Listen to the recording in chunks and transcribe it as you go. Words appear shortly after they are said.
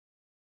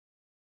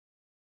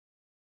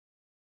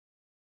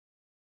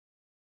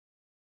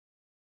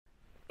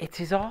It's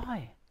his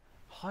eye,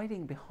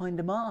 hiding behind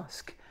a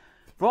mask.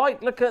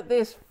 Right, look at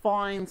this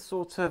fine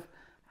sort of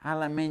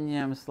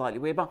aluminium, slightly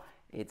weird, but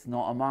it's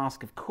not a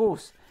mask, of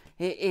course.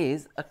 It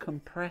is a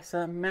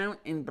compressor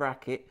mounting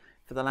bracket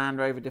for the Land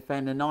Rover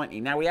Defender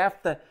 90. Now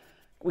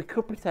we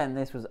could pretend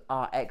this was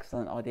our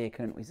excellent idea,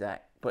 couldn't we,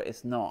 Zach? But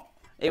it's not.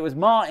 It was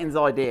Martin's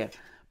idea,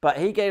 but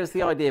he gave us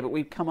the idea, but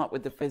we've come up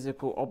with the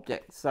physical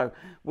object. So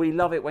we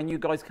love it when you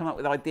guys come up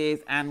with ideas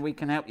and we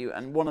can help you.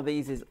 And one of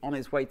these is on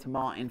its way to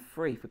Martin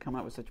free for coming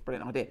up with such a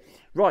brilliant idea.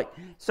 Right,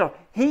 so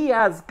he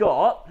has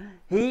got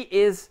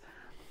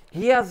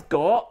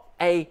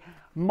a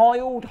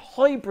mild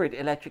hybrid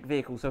electric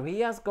vehicle. So he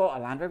has got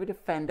a Land Rover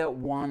Defender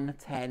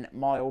 110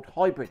 mild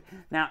hybrid.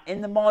 Now in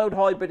the mild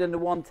hybrid and the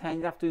 110,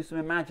 you have to do some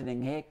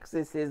imagining here because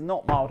this is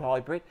not mild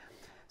hybrid.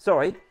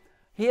 Sorry,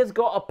 he has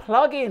got a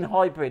plug-in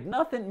hybrid.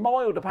 Nothing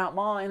mild about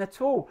Martin at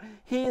all.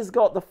 He has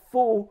got the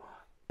full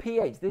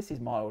PH. This is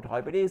mild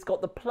hybrid. He has got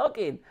the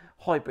plug-in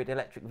hybrid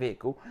electric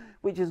vehicle,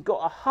 which has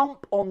got a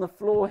hump on the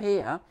floor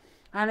here,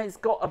 and it's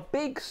got a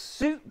big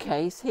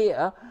suitcase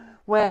here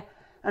where.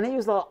 And he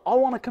was like, I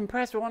want a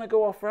compressor, I want to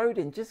go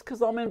off-roading. Just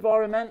because I'm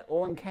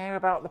environmental and care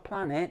about the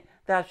planet,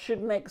 that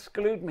shouldn't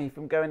exclude me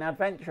from going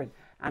adventuring.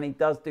 And he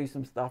does do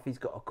some stuff. He's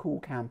got a cool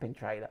camping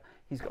trailer.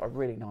 He's got a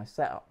really nice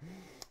setup.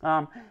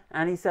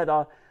 And he said,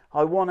 I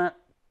want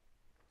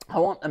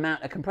to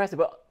mount a compressor,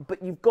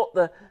 but you've got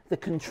the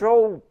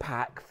control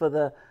pack for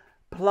the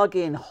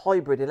plug-in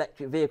hybrid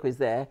electric vehicle is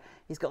there.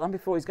 He's got them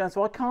before he's going,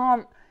 so I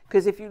can't.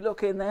 Because if you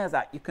look in there,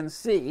 Zach, you can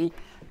see,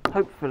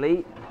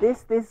 hopefully,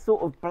 this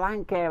sort of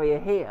blank area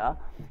here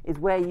is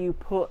where you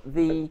put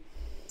the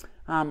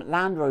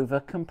Land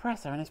Rover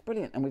compressor, and it's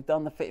brilliant. And we've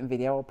done the fitting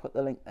video. I'll put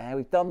the link there.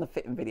 We've done the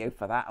fitting video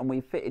for that, and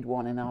we fitted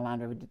one in our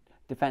Land Rover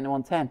Defender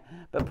 110.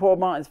 But poor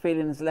Martin's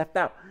feelings left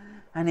out,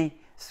 and he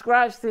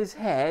scratched his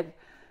head,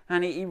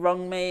 and he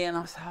rung me, and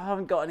I said, I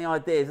haven't got any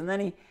ideas. And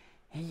then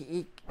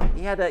he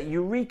had a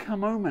eureka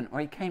moment where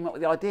he came up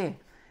with the idea,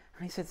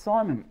 and he said,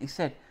 Simon, he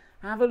said,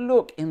 have a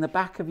look in the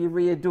back of your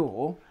rear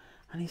door.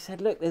 And he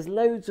said, look, there's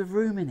loads of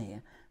room in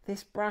here.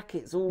 This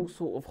bracket's all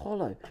sort of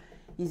hollow.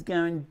 He's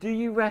going, do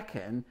you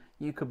reckon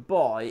you could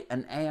buy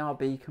an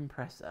ARB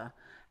compressor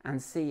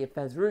and see if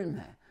there's room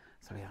there?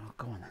 So we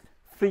go on then.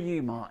 For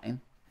you,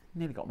 Martin.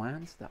 Nearly got my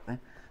hand stuck then.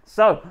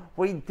 So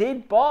we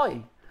did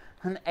buy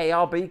an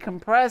ARB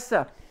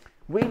compressor.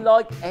 We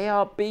like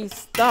ARB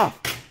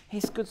stuff.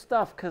 It's good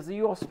stuff because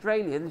you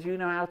Australians, you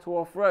know how to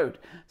off-road.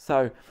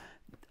 So,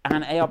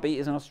 and ARB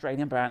is an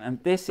Australian brand,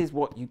 and this is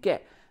what you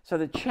get. So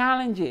the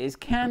challenge is,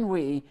 can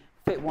we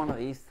fit one of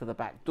these to the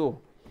back door?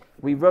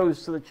 We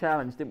rose to the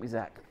challenge, didn't we,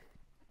 Zach?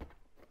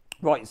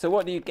 Right, so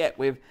what do you get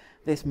with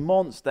this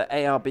monster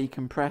ARB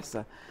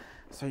compressor?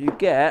 So you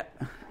get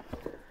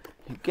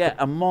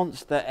a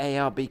monster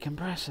ARB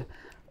compressor.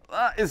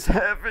 That is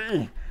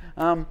heavy.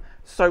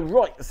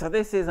 So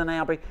this is an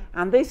ARB,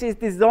 and this is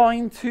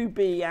designed to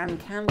be and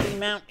can be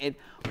mounted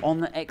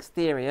on the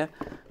exterior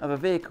of a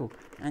vehicle.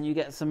 And you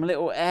get some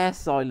little air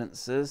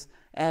silencers,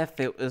 air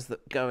filters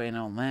that go in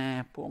on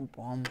there. Boom,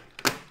 boom.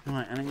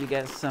 Right, and then you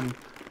get some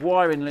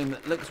wiring loom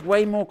that looks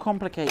way more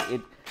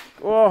complicated.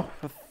 Oh,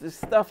 there's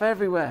stuff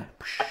everywhere.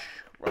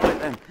 Right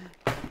then.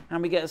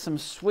 And we get some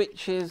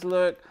switches,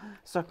 look.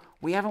 So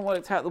we haven't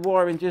worked out the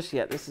wiring just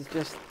yet. This is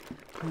just,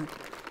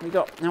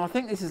 now I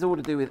think this is all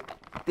to do with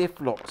diff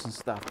locks and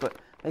stuff, but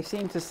they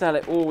seem to sell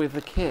it all with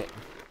the kit.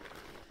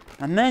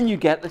 And then you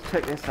get, let's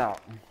check this out.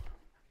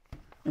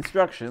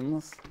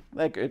 Instructions,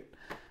 they're good.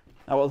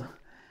 Oh, well,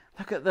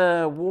 look at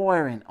the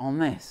wiring on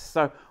this.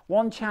 So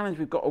one challenge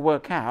we've got to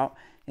work out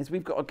is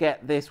we've got to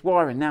get this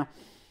wiring. Now,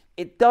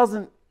 it does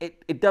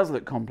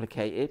look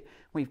complicated.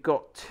 We've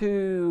got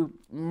two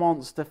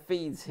monster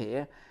feeds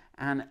here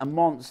and a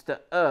monster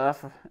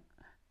earth,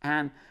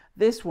 and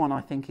this one I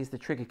think is the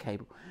trigger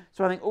cable.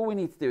 So I think all we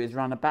need to do is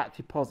run a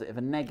battery positive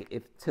and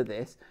negative to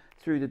this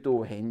through the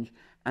door hinge,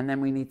 and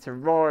then we need to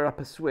wire up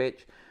a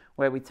switch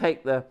where we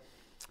take the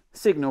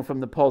signal from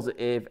the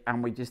positive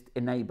and we just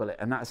enable it,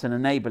 and that's an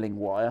enabling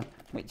wire,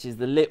 which is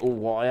the little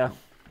wire.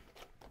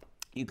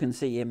 You can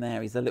see him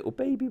there, he's a little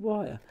baby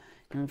wire.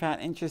 In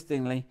fact,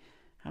 interestingly,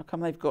 how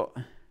come they got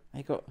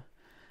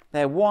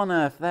their one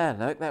earth there,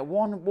 look, that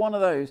one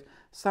of those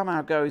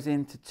somehow goes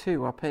into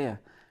two up here.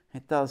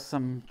 It does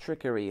some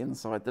trickery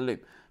inside the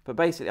loop, but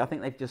basically I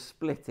think they've just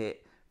split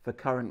it for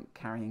current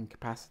carrying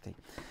capacity.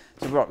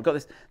 So right, we've got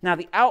this. Now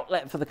the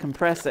outlet for the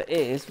compressor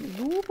is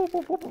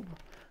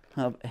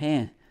up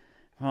here.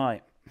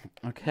 Right,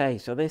 okay,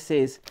 so this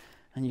is,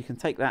 and you can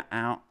take that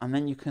out, and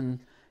then you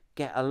can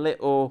get a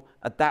little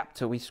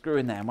adapter we screw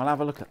in there, and we'll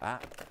have a look at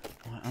that.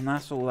 Right, and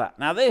that's all that.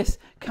 Now this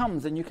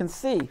comes, and you can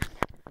see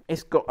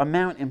it's got a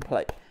mounting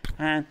plate,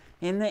 and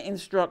in the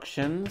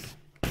instructions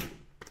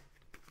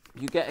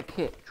you get a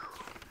kit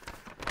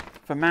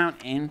for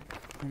mounting,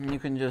 and you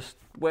can just,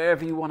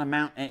 wherever you want to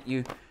mount it,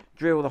 you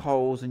drill the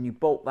holes and you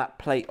bolt that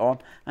plate on,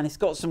 and it's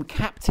got some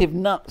captive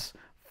nuts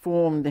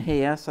formed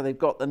here, so they've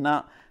got the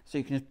nut, so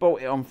you can just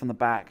bolt it on from the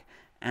back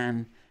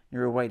and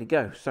you're away to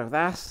go. So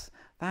that's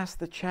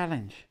the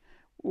challenge.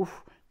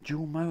 Oof.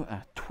 dual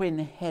motor, twin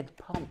head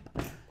pump.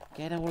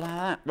 Get all of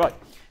that. Right,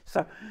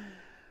 so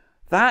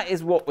that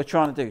is what we're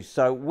trying to do.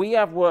 So we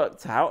have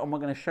worked out, and we're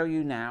going to show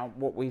you now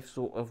what we've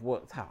sort of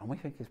worked out, and we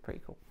think it's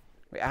pretty cool.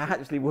 It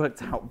actually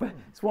worked out, but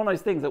it's one of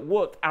those things that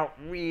worked out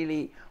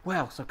really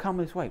well. So come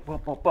this way.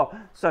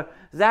 So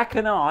Zach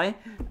and I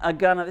are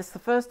gonna, this is the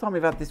first time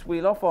we've had this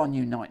wheel off our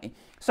new 90.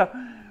 So,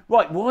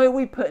 right, why are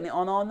we putting it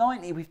on our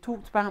 90? We've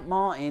talked about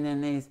Martin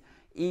and his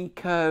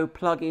eco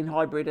plug-in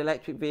hybrid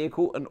electric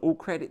vehicle, and all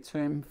credit to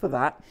him for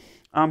that.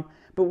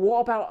 But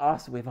what about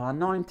us with our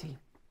 90?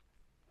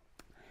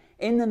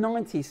 In the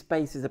 90,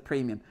 space is a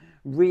premium.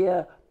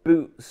 Rear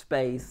boot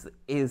space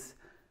is,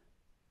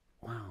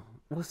 wow,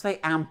 we'll say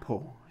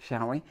ample,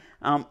 shall we?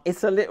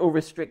 It's a little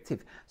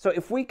restrictive. So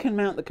if we can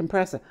mount the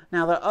compressor,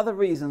 now there are other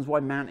reasons why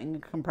mounting a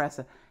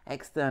compressor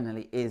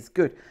externally is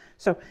good.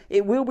 So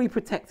it will be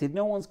protected,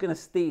 no one's going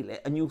to steal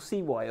it, and you'll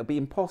see why. It'll be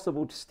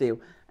impossible to steal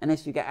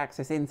unless you get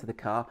access into the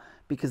car,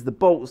 because the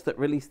bolts that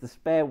release the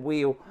spare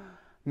wheel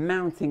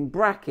mounting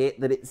bracket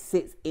that it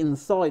sits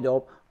inside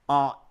of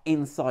are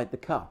inside the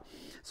car.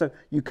 So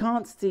you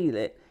can't steal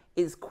it.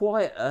 It's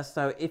quieter,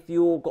 so if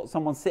you've got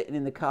someone sitting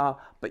in the car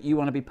but you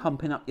want to be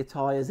pumping up your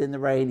tyres in the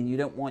rain and you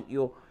don't want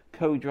your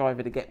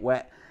co-driver to get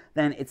wet,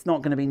 then it's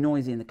not going to be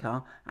noisy in the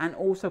car. And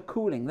also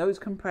cooling. Those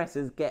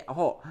compressors get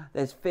hot.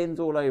 There's fins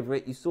all over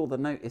it. You saw the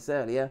notice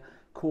earlier.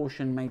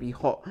 Caution, may be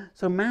hot.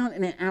 So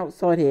mounting it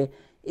outside here,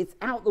 it's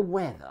out the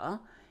weather.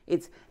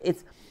 It's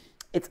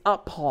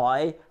up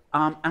high,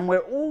 and we're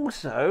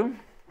also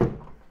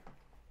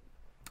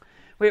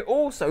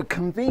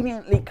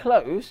conveniently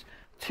close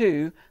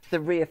to the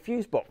rear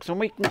fuse box, and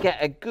we can get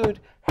a good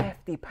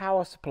hefty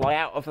power supply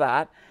out of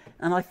that.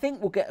 And I think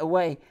we'll get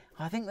away.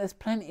 I think there's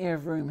plenty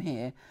of room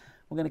here.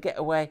 We're going to get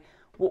away.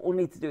 What we'll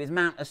need to do is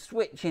mount a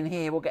switch in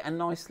here. We'll get a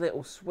nice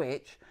little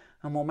switch,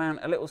 and we'll mount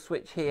a little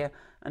switch here,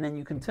 and then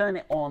you can turn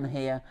it on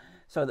here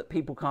so that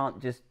people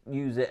can't just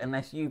use it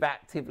unless you've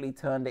actively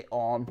turned it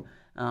on.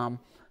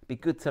 Be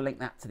good to link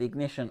that to the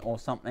ignition or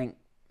something.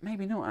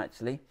 Maybe not,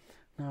 actually.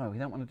 No, we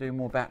don't want to do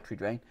more battery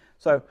drain.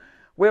 So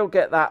we'll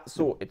get that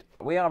sorted.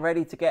 We are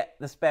ready to get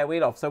the spare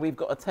wheel off. So we've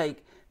got to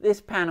take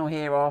this panel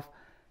here off,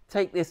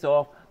 take this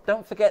off.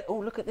 Don't forget, oh,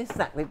 look at this,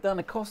 Zach. They've done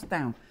a cost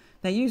down.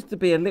 There used to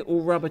be a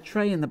little rubber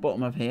tray in the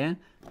bottom of here.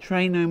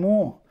 Tray no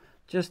more.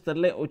 Just a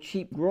little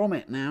cheap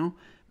grommet now.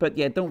 But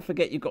yeah, don't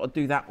forget you've got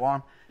to do that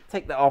one.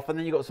 Take that off, and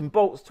then you've got some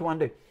bolts to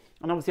undo.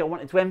 And obviously I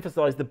wanted to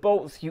emphasize the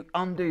bolts you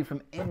undo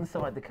from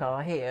inside the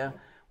car here,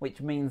 which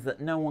means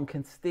that no one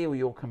can steal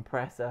your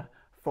compressor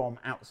from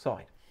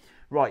outside.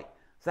 Right,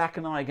 Zach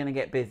and I are going to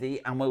get busy,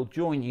 and we'll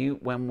join you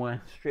when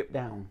we're stripped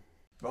down.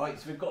 Right,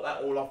 so we've got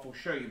that all off, we'll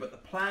show you, but the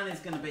plan is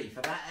going to be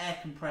for that air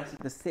compressor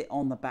to sit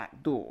on the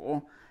back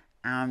door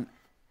and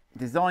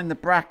design the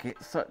bracket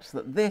such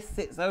that this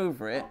sits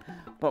over it.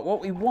 But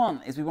what we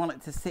want is we want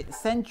it to sit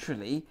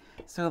centrally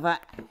so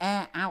that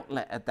air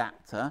outlet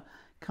adapter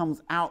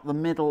comes out the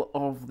middle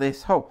of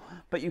this hole.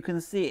 But you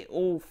can see it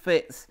all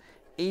fits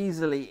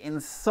easily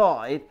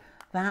inside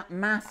that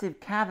massive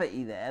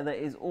cavity there that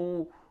is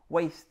all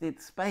wasted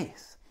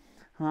space.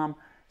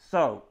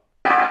 So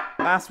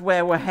that's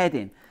where we're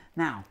heading.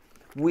 Now,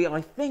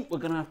 I think we're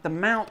going to have to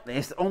mount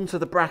this onto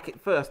the bracket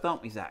first,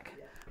 aren't we, Zach?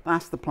 Yeah.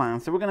 That's the plan.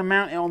 So we're going to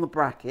mount it on the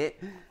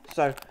bracket.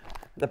 So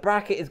the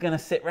bracket is going to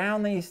sit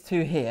round these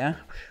two here,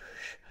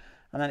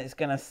 and then it's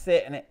going to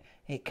sit, and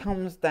it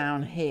comes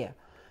down here.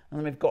 And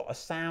then we've got a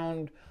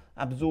sound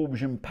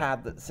absorption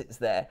pad that sits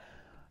there.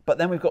 But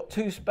then we've got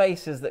two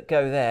spacers that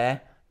go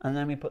there, and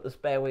then we put the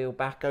spare wheel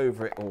back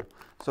over it all.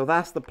 So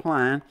that's the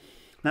plan.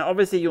 Now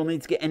obviously you'll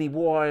need to get any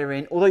wire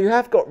in, although you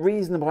have got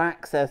reasonable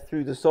access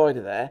through the side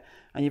of there,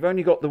 and you've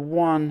only got the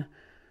one,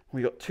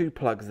 we've got two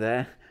plugs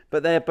there,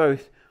 but they're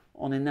both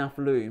on enough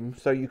loom,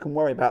 so you can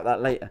worry about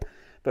that later.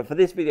 But for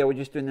this video we're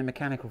just doing the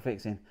mechanical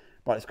fixing.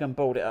 Right, let's go and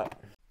bolt it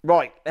up.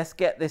 Right, let's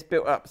get this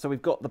built up. So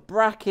we've got the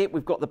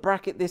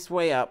bracket this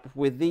way up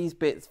with these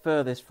bits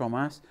furthest from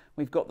us.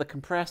 We've got the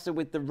compressor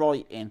with the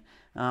right in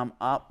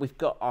up. We've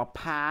got our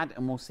pad,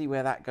 and we'll see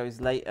where that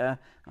goes later.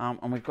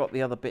 And we've got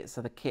the other bits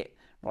of the kit.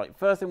 Right,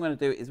 first thing we're going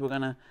to do is we're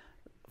going to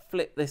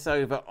flip this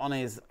over on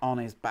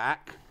his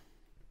back.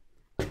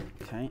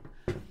 Okay.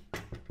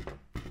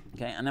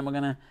 Okay, and then we're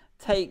going to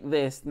take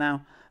this.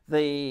 Now,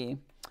 the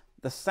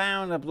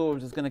sound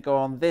absorber is going to go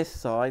on this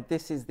side.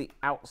 This is the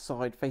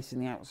outside, facing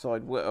the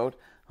outside world,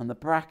 and the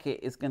bracket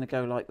is going to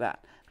go like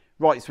that.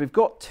 Right, so we've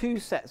got two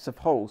sets of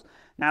holes.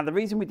 Now, the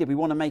reason we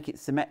want to make it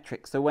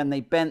symmetric, so when they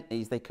bent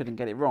these, they couldn't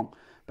get it wrong.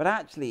 But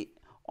actually,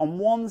 on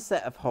one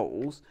set of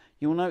holes,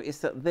 you'll notice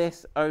that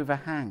this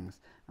overhangs,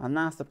 and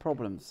that's the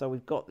problem. So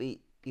we've got you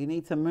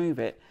need to move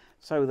it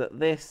so that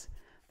this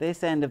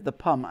end of the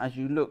pump, as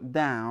you look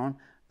down,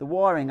 the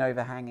wiring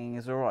overhanging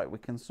is all right. We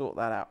can sort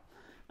that out.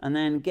 And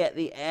then get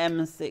the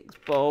M6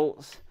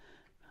 bolts.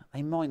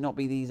 They might not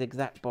be these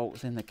exact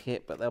bolts in the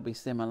kit, but they'll be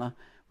similar.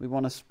 We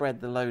want to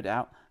spread the load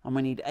out, and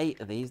we need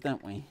 8 of these,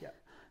 don't we? Yeah.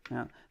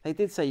 Now, they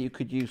did say you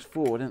could use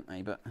 4, didn't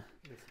they? But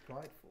they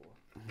supplied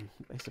 4.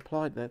 They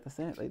supplied that. That's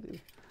it. They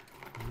did.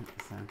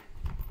 So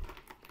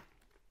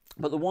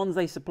but the ones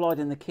they supplied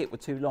in the kit were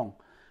too long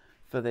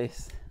for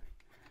this.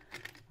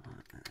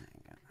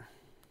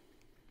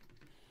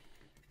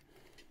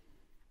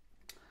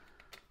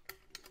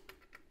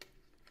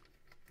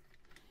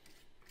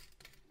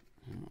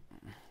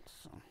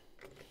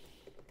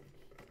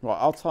 Right,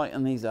 I'll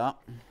tighten these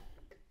up.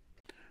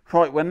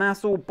 Right, when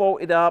that's all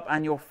bolted up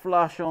and you're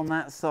flush on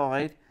that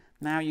side,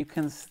 now you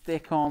can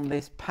stick on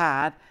this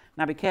pad.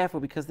 Now be careful,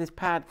 because this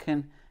pad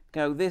can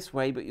go this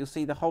way, but you'll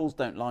see the holes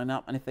don't line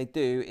up, and if they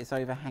do, it's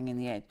overhanging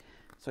the edge.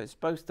 So it's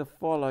supposed to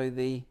follow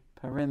the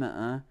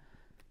perimeter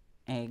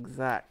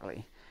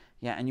exactly.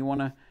 Yeah, and you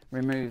want to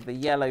remove the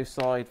yellow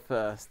side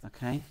first,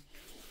 okay?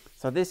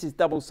 So this is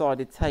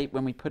double-sided tape.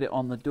 When we put it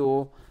on the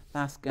door,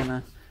 that's going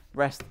to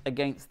rest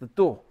against the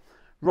door.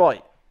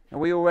 Right. Are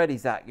we all ready,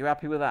 Zach? You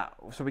happy with that?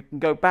 So we can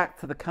go back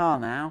to the car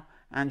now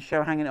and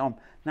show hanging it on.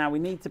 Now we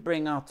need to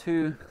bring our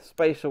 2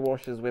 spacer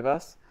washers with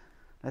us.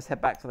 Let's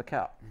head back to the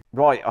car.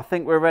 Right, I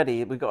think we're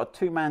ready. We've got a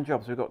 2-man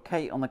job. So we've got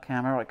Kate on the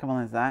camera. Right, come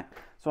on then, Zach.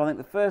 So I think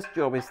the first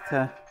job is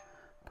to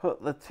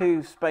put the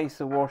 2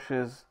 spacer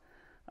washers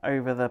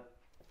over the...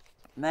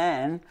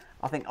 Then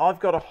I think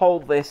I've got to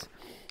hold this.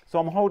 So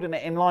I'm holding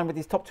it in line with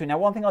these top 2. Now,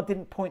 one thing I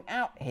didn't point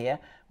out here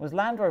was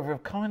Land Rover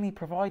have kindly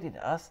provided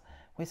us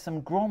with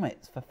some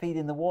grommets for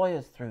feeding the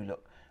wires through.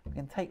 Look, we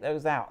can take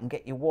those out and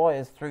get your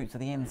wires through to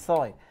the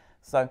inside.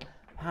 So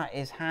that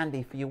is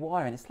handy for your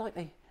wiring. It's like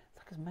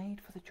it's made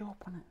for the job,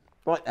 isn't it?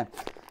 Right then,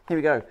 here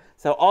we go.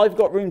 So I've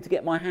got room to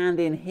get my hand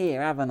in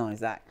here, haven't I,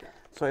 Zach?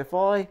 So if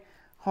I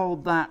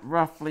hold that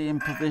roughly in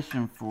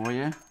position for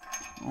you,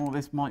 oh,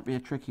 this might be a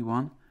tricky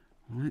one.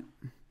 Right.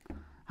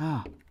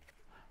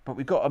 But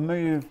we've got to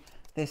move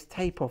this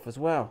tape off as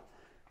well.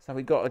 So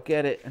we've got to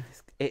get it.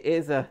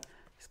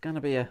 It's going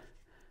to be a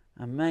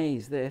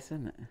maze, this,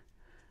 isn't it?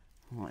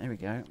 Right, here we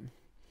go.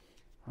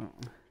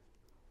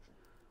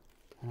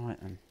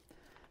 Right then.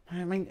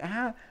 I mean,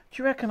 how do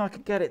you reckon I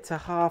could get it to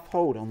half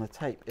hold on the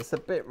tape? It's a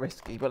bit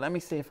risky, but let me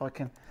see if I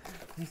can.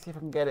 Let me see if I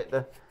can get it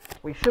to.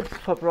 We should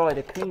provide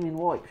a cleaning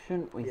wipe,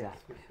 shouldn't we? Yes,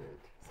 we should.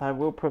 So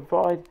we'll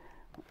provide.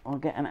 I'll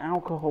get an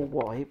alcohol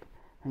wipe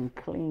and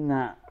clean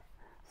that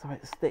so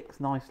it sticks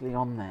nicely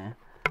on there.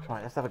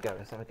 Right, let's have a go.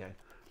 Let's have a go.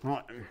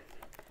 Right.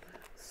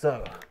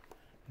 So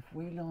if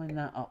we line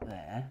that up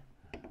there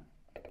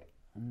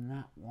and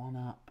that one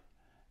up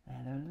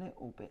there a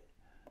little bit,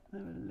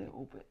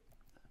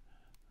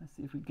 let's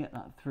see if we get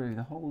that through.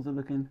 The holes are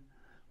looking,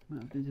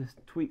 might have to just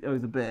tweak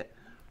those a bit.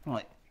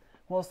 Right,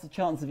 what's the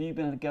chance of you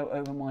being able to go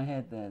over my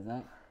head there,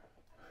 Zach?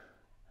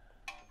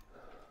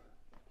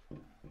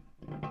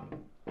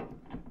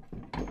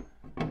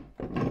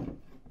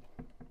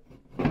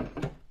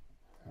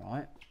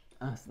 Right,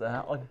 that's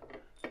that.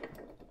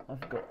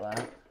 I've got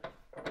that.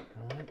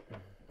 Right.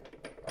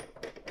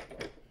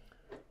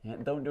 Yeah,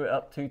 don't do it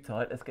up too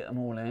tight. Let's get them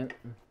all in.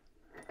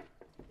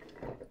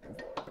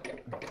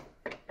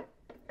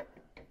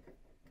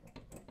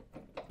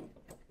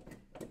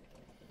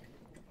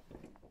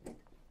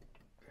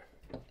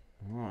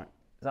 Right,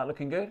 is that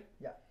looking good?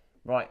 Yeah.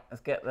 Right,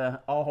 let's get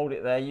I'll hold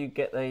it there. You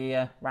get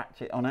the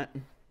ratchet on it.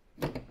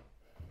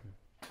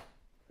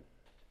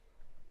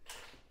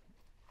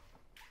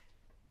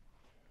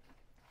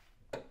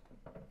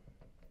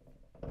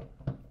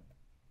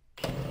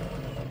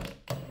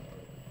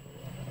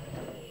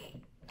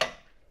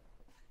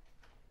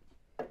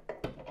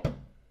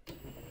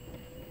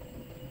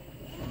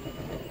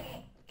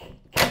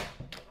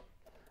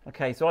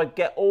 Okay, so I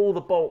get all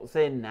the bolts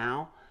in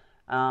now,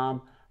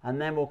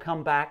 and then we'll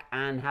come back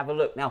and have a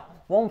look. Now,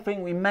 one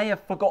thing we may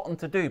have forgotten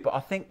to do, but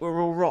I think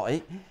we're all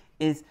right,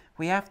 is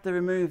we have to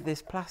remove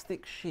this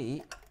plastic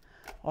sheet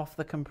off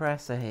the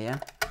compressor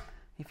here.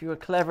 If you were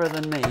cleverer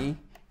than me,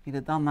 you'd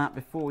have done that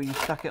before you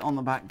stuck it on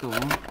the back door.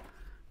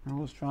 I'm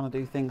always trying to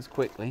do things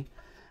quickly.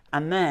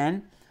 And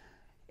then,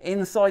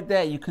 inside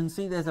there, you can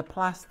see there's a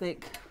black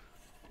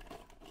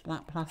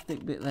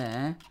plastic bit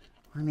there.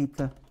 I need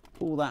to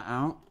pull that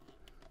out.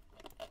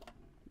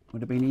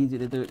 Would have been easy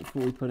to do it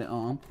before we put it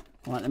on.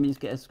 Right, let me just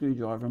get a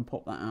screwdriver and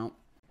pop that out.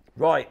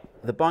 Right,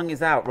 the bung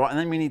is out. Right, and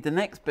then we need the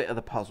next bit of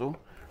the puzzle,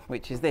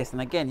 which is this.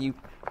 And again, you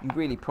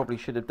really probably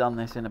should have done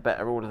this in a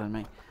better order than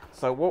me.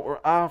 So what we're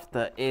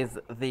after is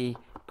the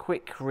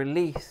quick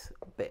release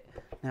bit.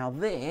 Now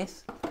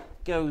this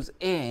goes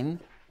in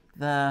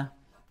the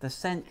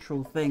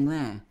central thing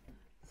there.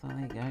 So there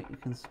you go, you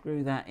can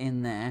screw that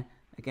in there.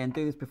 Again,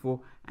 do this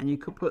before, and you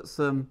could put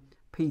some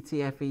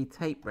PTFE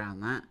tape around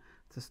that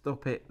to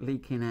stop it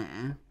leaking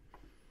air.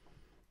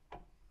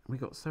 We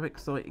got so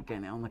excited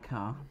getting it on the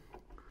car.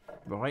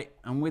 Right,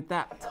 and with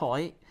that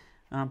tight,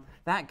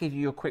 that gives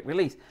you a quick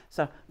release.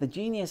 So the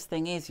genius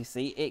thing is, you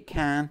see, it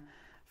can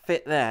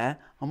fit there,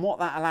 and what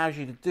that allows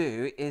you to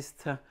do is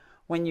to,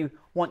 when you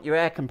want your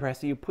air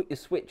compressor, you put your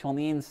switch on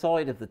the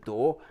inside of the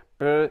door.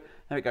 There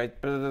it goes.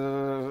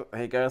 There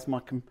you go, that's my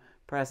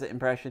compressor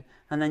impression.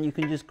 And then you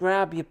can just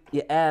grab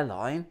your air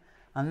line,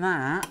 and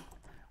that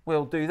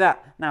will do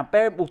that. Now,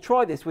 we'll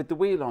try this with the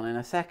wheel on in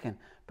a second,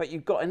 but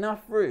you've got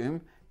enough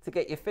room to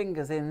get your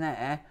fingers in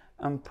there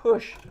and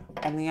push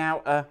on the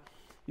outer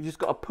You've just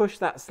got to push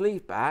that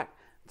sleeve back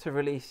to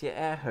release your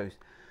air hose.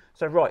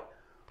 So right,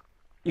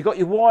 you've got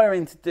your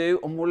wiring to do,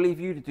 and we'll leave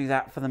you to do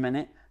that for the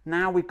minute.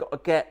 Now we've got to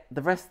get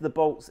the rest of the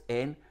bolts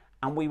in,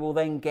 and we will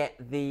then get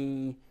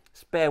the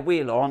spare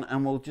wheel on,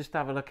 and we'll just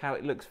have a look how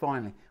it looks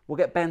finally. We'll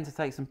get Ben to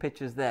take some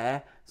pictures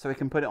there so we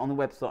can put it on the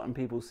website and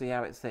people see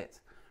how it sits.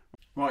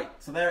 Right,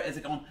 so there it is.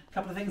 A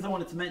couple of things I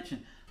wanted to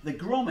mention. The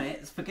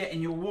grommets for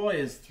getting your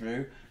wires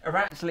through are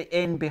actually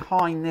in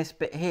behind this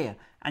bit here,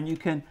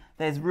 and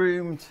there's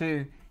room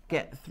to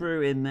get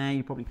through in there.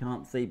 You probably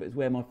can't see, but it's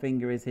where my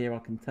finger is here. I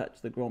can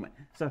touch the grommet.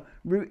 So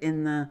route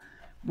in there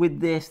with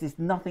this. There's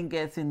nothing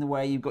gets in the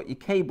way. You've got your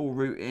cable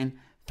routing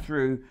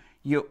through.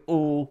 You're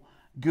all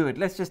good.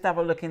 Let's just have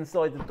a look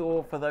inside the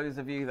door for those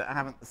of you that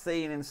haven't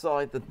seen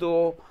inside the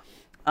door.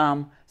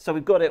 So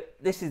we've got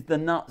it. This is the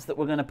nuts that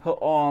we're going to put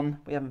on.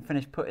 We haven't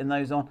finished putting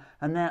those on,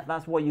 and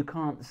that's why you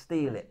can't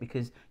steal it,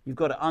 because you've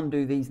got to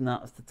undo these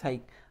nuts to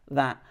take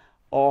that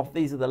off.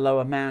 These are the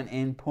lower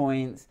mounting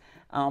points.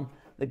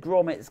 The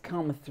grommets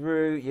come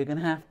through. You're going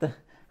to have to,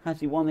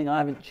 actually one thing I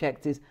haven't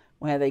checked is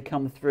where they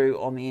come through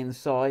on the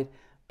inside,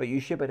 but you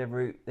should be able to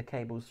route the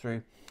cables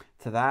through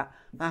to that.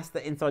 That's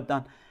the inside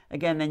done.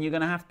 Again, then you're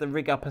going to have to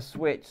rig up a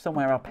switch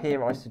somewhere up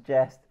here, I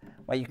suggest,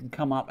 where you can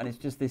come up, and it's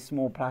just this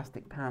small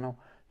plastic panel.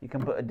 You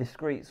can put a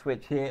discrete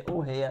switch here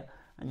or here,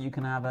 and you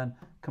can have a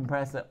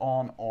compressor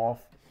on,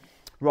 off.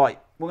 Right,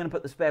 we're going to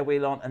put the spare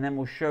wheel on, and then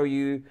we'll show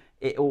you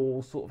it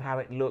all, sort of how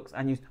it looks.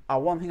 And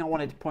one thing I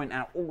wanted to point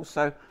out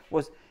also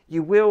was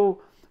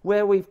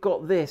where we've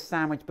got this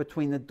sandwiched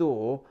between the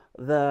door,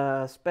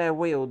 the spare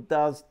wheel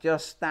does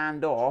just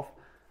stand off.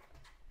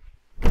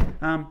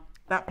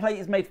 That plate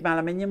is made from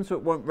aluminium, so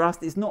it won't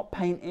rust. It's not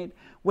painted.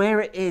 Where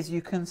it is,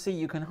 you can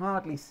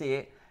hardly see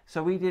it.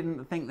 So we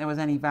didn't think there was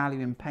any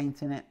value in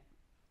painting it.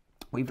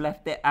 We've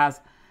left it as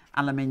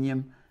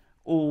aluminium,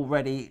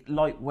 already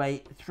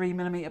lightweight,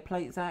 3mm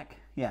plate, Zach?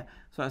 Yeah,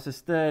 so it's a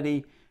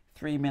sturdy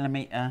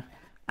 3mm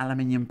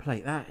aluminium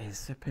plate. That is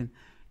sipping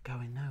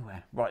going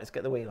nowhere. Right, let's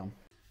get the wheel on.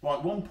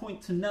 Right, one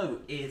point to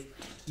note is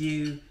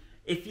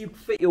if you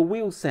fit your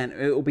wheel centre,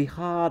 it will be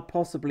hard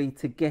possibly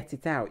to get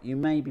it out. You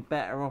may be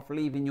better off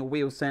leaving your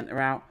wheel centre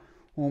out,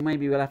 or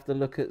maybe we'll have to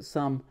look at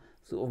some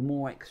sort of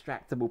more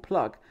extractable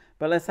plug.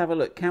 But let's have a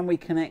look. Can we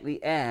connect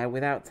the air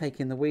without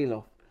taking the wheel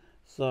off?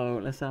 So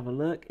let's have a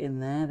look in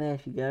there. There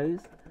she goes.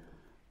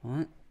 All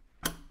right,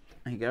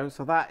 there you go.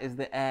 So that is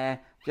the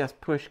air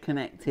just push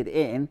connected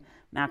in.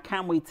 Now,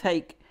 can we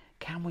take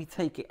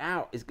it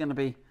out? It's going to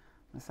be.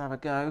 Let's have a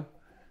go.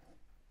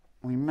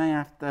 We may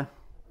have to.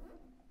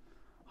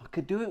 I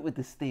could do it with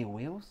the steel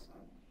wheels.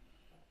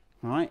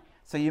 All right.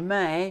 So you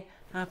may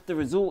have to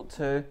resort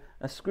to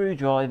a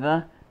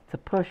screwdriver to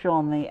push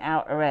on the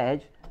outer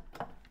edge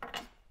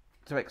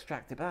to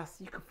extract it. But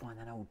you can find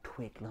an old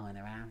twig lying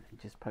around and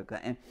just poke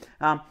that in.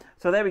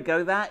 So there we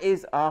go. That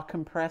is our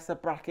compressor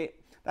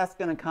bracket. That's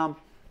going to come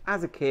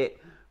as a kit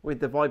with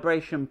the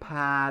vibration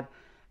pad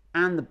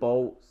and the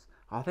bolts,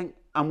 I think.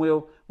 And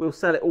we'll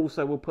sell it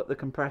also. We'll put the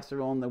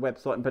compressor on the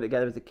website and put it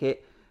together as a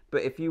kit.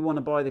 But if you want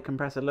to buy the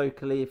compressor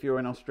locally, if you're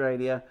in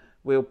Australia,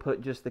 we'll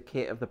put just the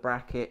kit of the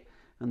bracket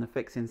and the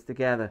fixings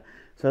together.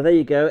 So there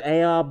you go.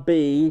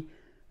 ARB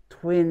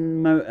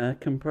twin motor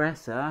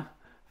compressor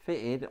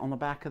fitted on the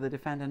back of the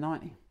Defender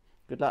 90.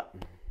 Good luck.